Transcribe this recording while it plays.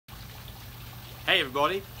Hey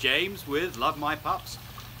everybody, James with Love My Pups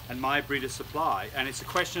and My Breeder Supply, and it's a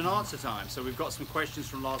question and answer time. So we've got some questions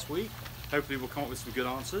from last week. Hopefully we'll come up with some good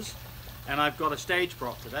answers. And I've got a stage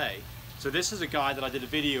prop today. So this is a guy that I did a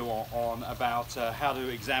video on about how to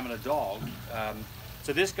examine a dog.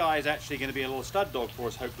 So this guy is actually going to be a little stud dog for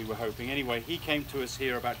us, hopefully we're hoping. Anyway, he came to us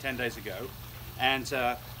here about 10 days ago, and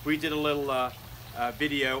we did a little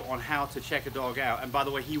video on how to check a dog out. And by the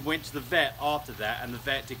way, he went to the vet after that, and the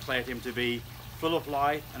vet declared him to be full of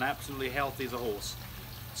life and absolutely healthy as a horse.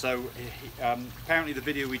 So apparently the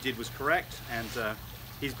video we did was correct, and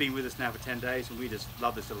he's been with us now for 10 days, and we just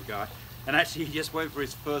love this little guy. And actually he just went for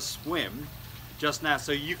his first swim just now.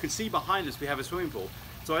 So you can see behind us we have a swimming pool.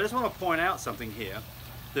 So I just want to point out something here,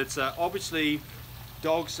 that obviously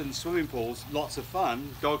dogs and swimming pools, lots of fun.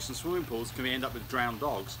 Dogs and swimming pools can end up with drowned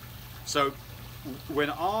dogs. So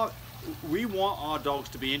when we want our dogs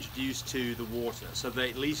to be introduced to the water so they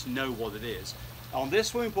at least know what it is. On this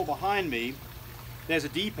swimming pool behind me, there's a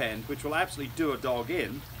deep end which will absolutely do a dog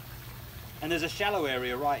in, and there's a shallow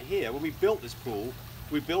area right here. When we built this pool,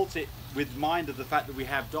 we built it with mind of the fact that we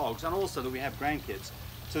have dogs and also that we have grandkids.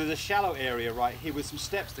 So there's a shallow area right here with some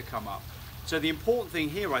steps to come up. So the important thing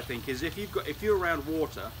here, I think, is if you're around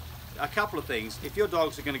water, a couple of things. If your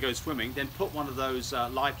dogs are going to go swimming, then put one of those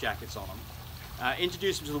life jackets on them.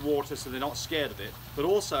 Introduce them to the water so they're not scared of it, but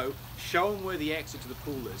also show them where the exit to the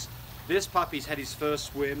pool is. This puppy's had his first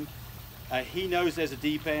swim. He knows there's a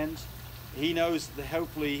deep end. He knows that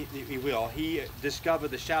hopefully he will. He discovered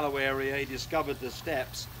the shallow area, he discovered the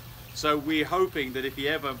steps. So we're hoping that if he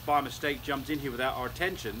ever by mistake jumped in here without our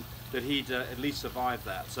attention, that he'd at least survive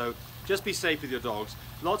that. So just be safe with your dogs.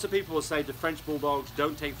 Lots of people will say to French bulldogs,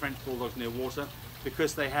 don't take French bulldogs near water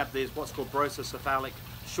because they have these what's called brachycephalic,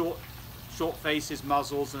 short faces,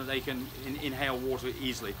 muzzles, and they can inhale water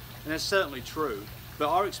easily. And that's certainly true. But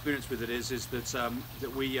our experience with it is that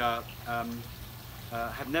that we have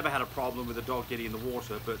never had a problem with a dog getting in the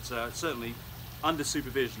water, but certainly under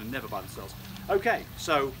supervision and never by themselves. Okay,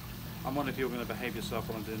 so I'm wondering if you're going to behave yourself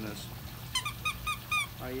while I'm doing this.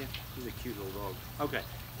 Are you? He's a cute little dog. Okay,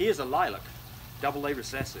 here's a lilac, AA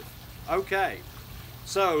recessive. Okay,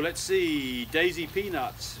 so let's see. Daisy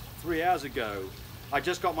Peanuts, 3 hours ago. I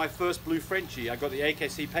just got my first blue Frenchie. I got the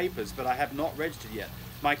AKC papers, but I have not registered yet.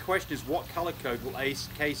 My question is, what color code will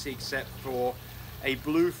AKC accept for a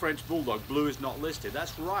blue French Bulldog? Blue is not listed.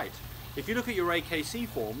 That's right. If you look at your AKC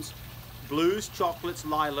forms, blues, chocolates,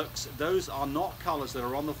 lilacs, those are not colors that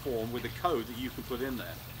are on the form with a code that you can put in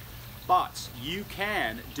there. But you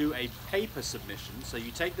can do a paper submission. So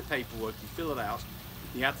you take the paperwork, you fill it out,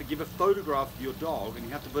 you have to give a photograph of your dog, and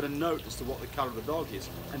you have to put a note as to what the color of the dog is,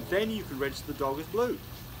 and then you can register the dog as blue.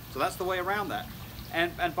 So that's the way around that.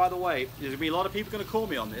 And by the way, there's going to be a lot of people going to call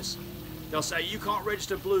me on this. They'll say, you can't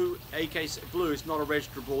register blue, AKC, blue is not a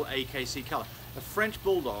registrable AKC color. A French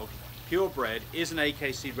Bulldog, purebred, is an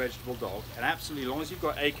AKC registrable dog, and absolutely, as long as you've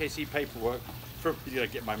got AKC paperwork, you gotta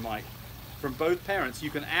get my mic, from both parents, you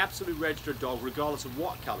can absolutely register a dog regardless of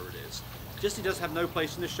what color it is. Just it does have no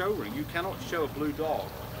place in the show ring. You cannot show a blue dog,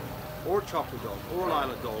 or a chocolate dog, or a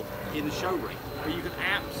lilac dog in the show ring, but you can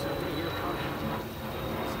absolutely hear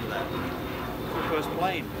a see that? The first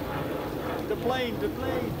plane. The plane, the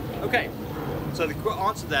plane. Okay, so the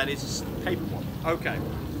answer to that is paper one. Okay.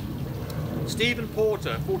 Stephen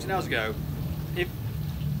Porter, 14 hours ago.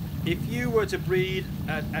 If you were to breed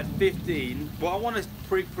at 15, well, I want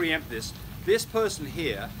to preempt this. This person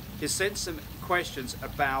here has sent some questions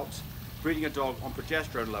about breeding a dog on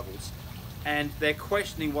progesterone levels, and they're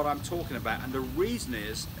questioning what I'm talking about, and the reason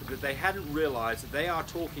is that they hadn't realized that they are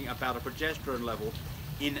talking about a progesterone level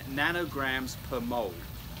in nanograms per mole.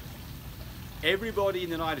 Everybody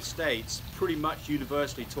in the United States pretty much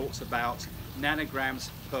universally talks about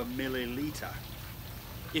nanograms per milliliter.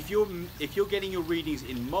 If you're getting your readings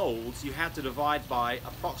in moles, you have to divide by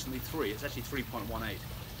approximately 3. It's actually 3.18.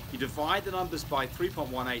 You divide the numbers by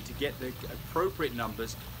 3.18 to get the appropriate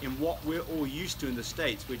numbers in what we're all used to in the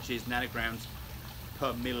States, which is nanograms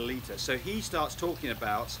per milliliter. So he starts talking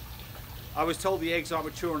about, I was told the eggs aren't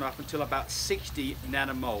mature enough until about 60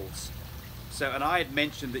 nanomoles. So, and I had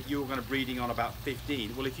mentioned that you were going to breeding on about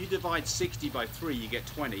 15. Well, if you divide 60 by 3, you get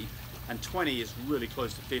 20, and 20 is really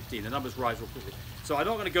close to 15. The numbers rise real quickly. So I'm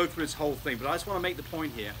not going to go through this whole thing, but I just want to make the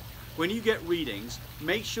point here. When you get readings,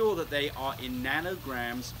 make sure that they are in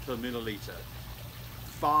nanograms per milliliter.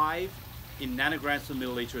 5 in nanograms per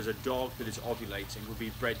milliliter is a dog that is ovulating, will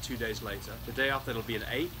be bred 2 days later. The day after it'll be an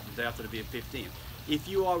 8, the day after it'll be a 15. If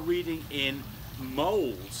you are reading in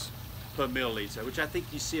moles per milliliter, which I think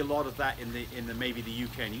you see a lot of that in the maybe the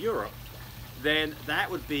UK and Europe, then that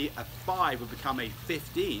would be a 5 would become a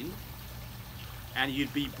 15, and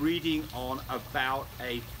you'd be breeding on about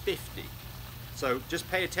a 50. So just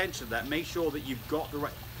pay attention to that. Make sure that you've got the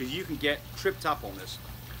right, because you can get tripped up on this.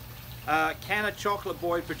 Can a chocolate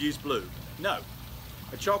boy produce blue? No.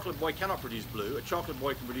 A chocolate boy cannot produce blue. A chocolate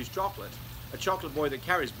boy can produce chocolate. A chocolate boy that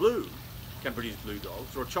carries blue can produce blue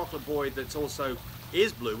dogs, or a chocolate boy that's also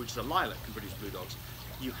is blue, which is a lilac, can produce blue dogs.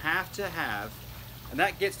 You have to have, and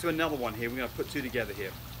that gets to another one here. We're going to put two together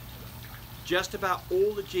here. Just about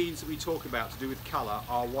all the genes that we talk about to do with color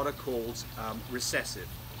are what are called recessive.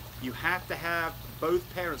 You have to have, both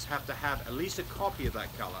parents have to have at least a copy of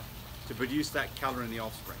that color to produce that color in the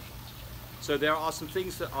offspring. So there are some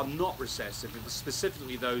things that are not recessive, and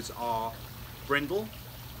specifically those are brindle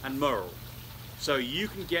and merle. So you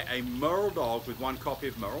can get a merle dog with one copy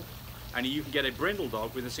of merle, and you can get a brindle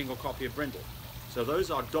dog with a single copy of brindle. So those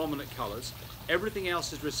are dominant colors. Everything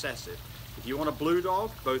else is recessive. If you want a blue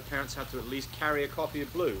dog, both parents have to at least carry a copy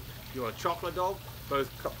of blue. If you want a chocolate dog, both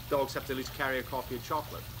dogs have to at least carry a copy of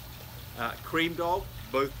chocolate. Cream dog,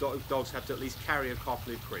 both dogs have to at least carry a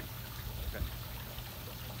copy of cream. Okay.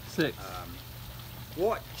 6.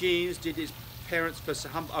 What genes did his parents for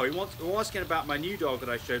Sahump? Oh, he was asking about my new dog that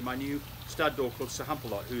I showed, my new stud dog called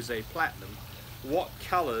Sahumpalot, who's a platinum. What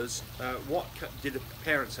colors, did the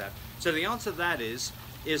parents have? So the answer to that is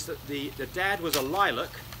that the dad was a lilac,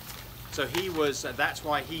 so he was, that's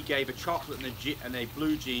why he gave a chocolate and a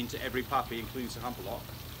blue gene to every puppy, including Sahumpalot.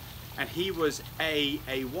 And he was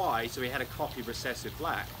AY, so he had a copy of recessive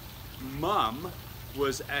black. Mum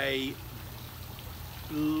was a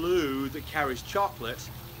blue that carries chocolate,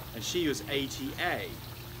 and she was ATA.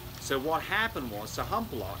 So what happened was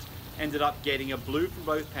Sahumpalot ended up getting a blue from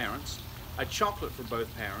both parents, a chocolate from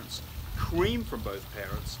both parents, cream from both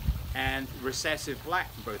parents, and recessive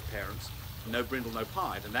black from both parents. No brindle, no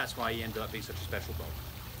pied, and that's why he ended up being such a special dog.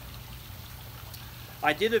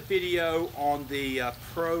 I did a video on the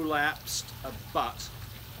prolapsed butt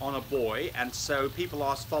on a boy, and so people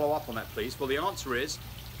asked follow up on that, please. Well, the answer is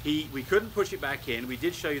we couldn't push it back in. We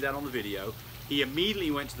did show you that on the video. He immediately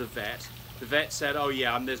went to the vet. The vet said, oh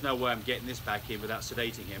yeah, there's no way I'm getting this back in without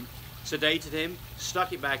sedating him. Sedated him,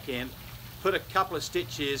 stuck it back in, put a couple of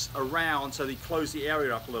stitches around so that he closed the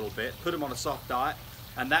area up a little bit, put him on a soft diet,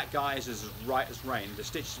 and that guy is as right as rain. The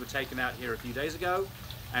stitches were taken out here a few days ago,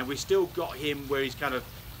 and we still got him where he's kind of,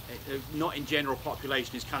 not in general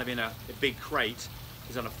population, he's kind of in a big crate.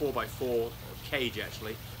 He's on a 4x4 cage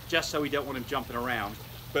actually, just so we don't want him jumping around.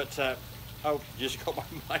 But, oh, just got my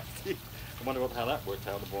mic. I wonder how that worked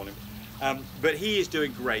out in the morning. But he is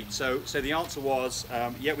doing great. So the answer was,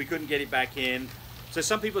 yeah, we couldn't get it back in. So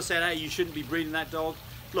some people said, hey, you shouldn't be breeding that dog.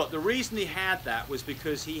 Look, the reason he had that was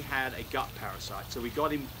because he had a gut parasite. So we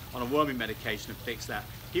got him on a worming medication and fixed that.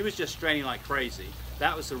 He was just straining like crazy.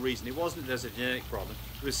 That was the reason. It wasn't that there's a genetic problem.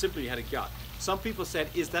 It was simply he had a gut. Some people said,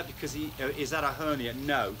 is that because is that a hernia?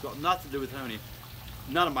 No, got nothing to do with hernia.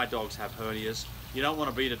 None of my dogs have hernias. You don't want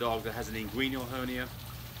to breed a dog that has an inguinal hernia.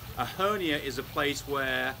 A hernia is a place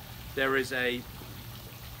where there is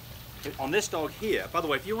on this dog here, by the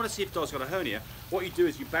way, if you want to see if the dog's got a hernia, what you do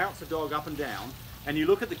is you bounce the dog up and down, and you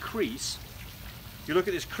look at the crease. You look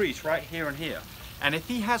at this crease right here and here. And if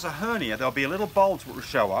he has a hernia, there'll be a little bulge that will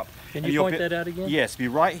show up. Can you point that out again? Yes, be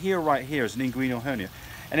right here is an inguinal hernia.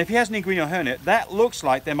 And if he has an inguinal hernia, that looks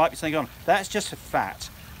like there might be something on. That's just fat.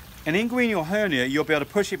 An inguinal hernia, you'll be able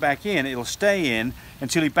to push it back in, it'll stay in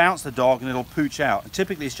until you bounce the dog and it'll pooch out. And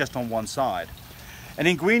typically it's just on one side. An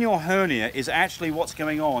inguinal hernia is actually what's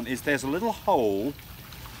going on is there's a little hole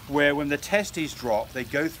where when the testes drop, they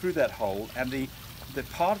go through that hole, and the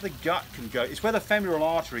part of the gut can go, it's where the femoral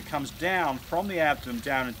artery comes down from the abdomen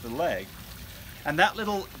down into the leg. And that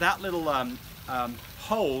little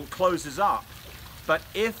hole closes up. But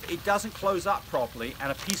if it doesn't close up properly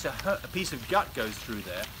and a piece of gut goes through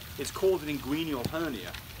there, it's called an inguinal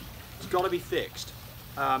hernia. It's got to be fixed.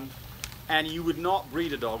 And you would not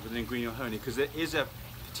breed a dog with an inguinal hernia because there is a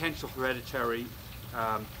potential hereditary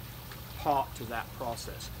part to that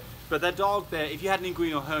process. But that dog there, if you had an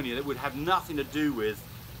inguinal hernia, that would have nothing to do with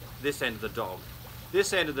this end of the dog.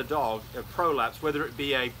 This end of the dog, a prolapse, whether it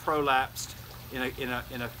be a prolapsed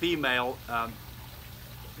in a female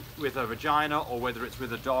with a vagina, or whether it's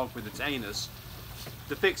with a dog with its anus,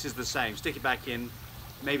 the fix is the same. Stick it back in,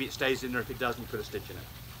 maybe it stays in there. If it doesn't, you put a stitch in it.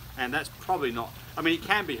 And that's probably not, I mean, it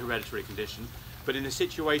can be a hereditary condition, but in the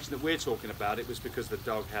situation that we're talking about, it was because the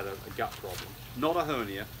dog had a gut problem, not a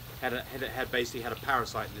hernia. Had basically had a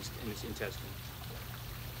parasite in its intestine.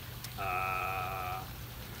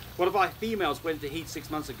 One of our females went to heat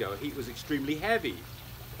 6 months ago. Heat was extremely heavy.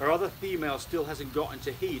 Our other female still hasn't gotten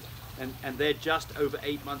to heat, and they're just over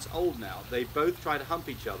 8 months old now. They both try to hump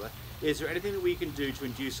each other. Is there anything that we can do to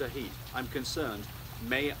induce a heat? I'm concerned.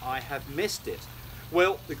 May I have missed it?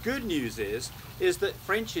 Well, the good news is that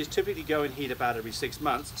Frenchies typically go in heat about every 6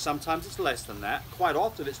 months. Sometimes it's less than that. Quite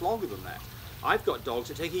often it's longer than that. I've got dogs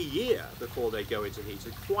that take a year before they go into heat.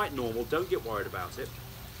 It's quite normal. Don't get worried about it.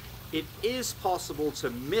 It is possible to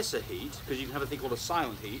miss a heat because you can have a thing called a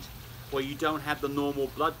silent heat, where you don't have the normal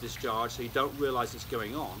blood discharge, so you don't realize it's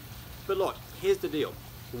going on. But look, here's the deal.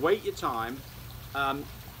 Wait your time.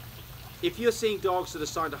 If you're seeing dogs that are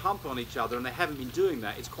starting to hump on each other and they haven't been doing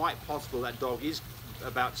that, it's quite possible that dog is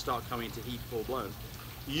about to start coming into heat full blown.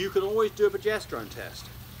 You can always do a progesterone test.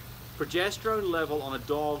 Progesterone level on a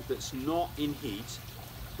dog that's not in heat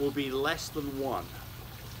will be less than 1.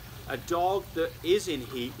 A dog that is in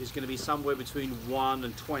heat is going to be somewhere between 1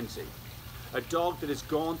 and 20. A dog that has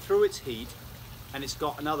gone through its heat and it's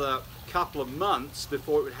got another couple of months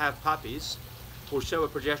before it would have puppies will show a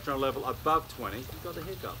progesterone level above 20. You've got the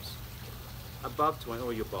hiccups. Above 20,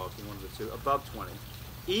 or you're barking, one of the two, above 20.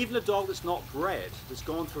 Even a dog that's not bred, that's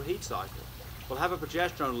gone through a heat cycle, will have a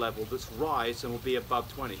progesterone level that's rise and will be above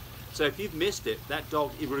 20. So if you've missed it, that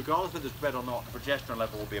dog, regardless of whether it's bred or not, the progesterone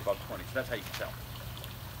level will be above 20. So that's how you can tell.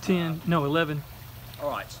 10, no, 11. All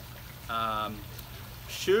right.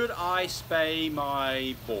 Should I spay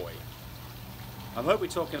my boy? I hope we're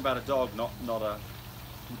talking about a dog, not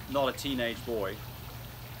a teenage boy.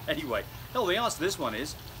 Anyway, no, the answer to this one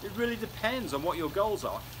is, it really depends on what your goals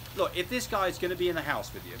are. Look, if this guy is going to be in the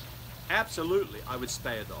house with you, absolutely, I would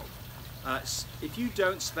spay a dog. If you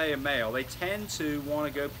don't spay a male, they tend to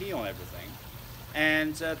want to go pee on everything,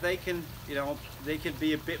 and they can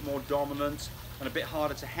be a bit more dominant and a bit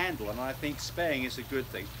harder to handle. And I think spaying is a good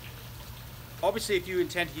thing. Obviously, if you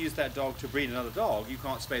intend to use that dog to breed another dog, you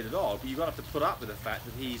can't spay the dog, but you've got to have to put up with the fact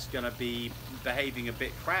that he's going to be behaving a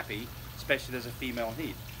bit crappy, especially if there's a female in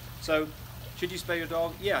heat. So, should you spay your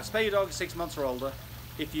dog? Yeah, spay your dog at 6 months or older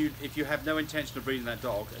if you have no intention of breeding that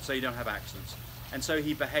dog, so you don't have accidents. And so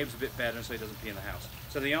he behaves a bit better and so he doesn't pee in the house.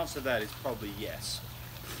 So the answer to that is probably yes.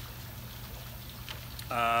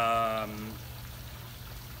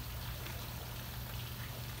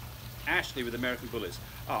 Ashley with American Bullies.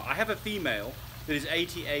 Oh, I have a female that is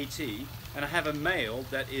AT, and I have a male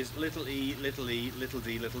that is little e, little e, little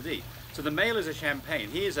d, little d. So the male is a champagne.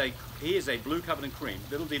 He is a blue covered in cream.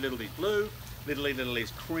 Little d is blue, little e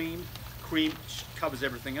is cream. Cream covers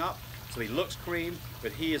everything up, so he looks cream,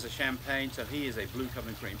 but he is a champagne, so he is a blue covered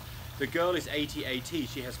in cream. The girl is AT,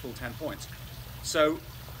 she has full 10 points. So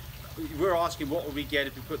we're asking what would we get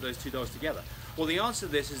if we put those two dogs together? Well, the answer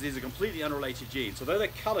to this is these are completely unrelated genes. Although they're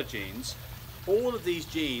color genes, all of these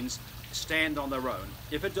genes stand on their own.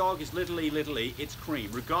 If a dog is little e, it's cream,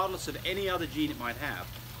 regardless of any other gene it might have.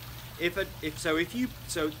 So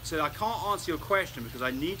I can't answer your question because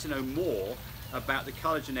I need to know more about the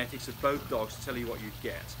color genetics of both dogs to tell you what you'd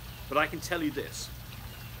get. But I can tell you this.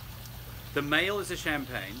 The male is a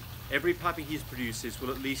champagne. Every puppy he produces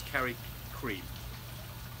will at least carry cream.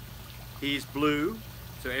 He is blue,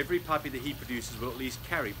 so every puppy that he produces will at least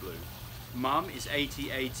carry blue. Mum is AT,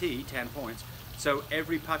 10 points, so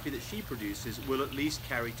every puppy that she produces will at least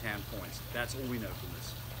carry 10 points. That's all we know from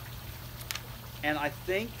this. And I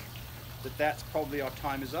think that that's probably our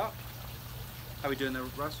time is up. How are we doing there,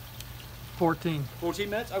 Russ? 14. 14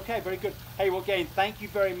 minutes? Okay, very good. Hey, well, again, thank you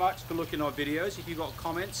very much for looking at our videos. If you've got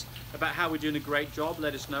comments about how we're doing a great job,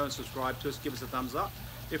 let us know and subscribe to us. Give us a thumbs up.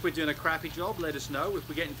 If we're doing a crappy job, let us know. If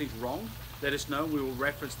we're getting things wrong, let us know. We will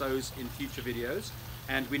reference those in future videos.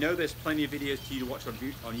 And we know there's plenty of videos for you to watch on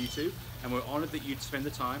YouTube, and we're honored that you'd spend the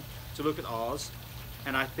time to look at ours.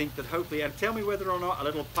 And I think that hopefully, and tell me whether or not a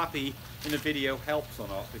little puppy in the video helps or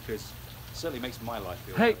not, because it certainly makes my life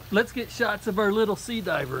feel better. Hey, let's get shots of our little sea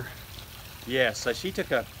diver. Yeah, so he took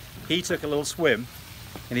a little swim,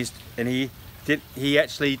 and he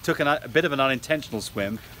actually took a bit of an unintentional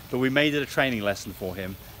swim, but we made it a training lesson for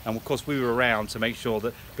him. And of course we were around to make sure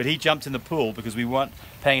that, but he jumped in the pool because we weren't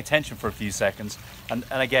paying attention for a few seconds. And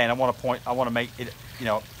again, I want to make it,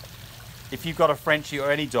 if you've got a Frenchie or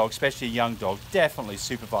any dog, especially a young dog, definitely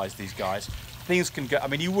supervise these guys. Things can go, I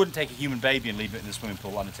mean, you wouldn't take a human baby and leave it in the swimming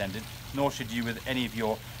pool unattended, nor should you with any of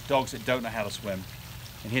your dogs that don't know how to swim.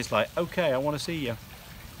 And he's like, okay, I want to see you.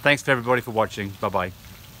 Thanks to everybody for watching. Bye-bye.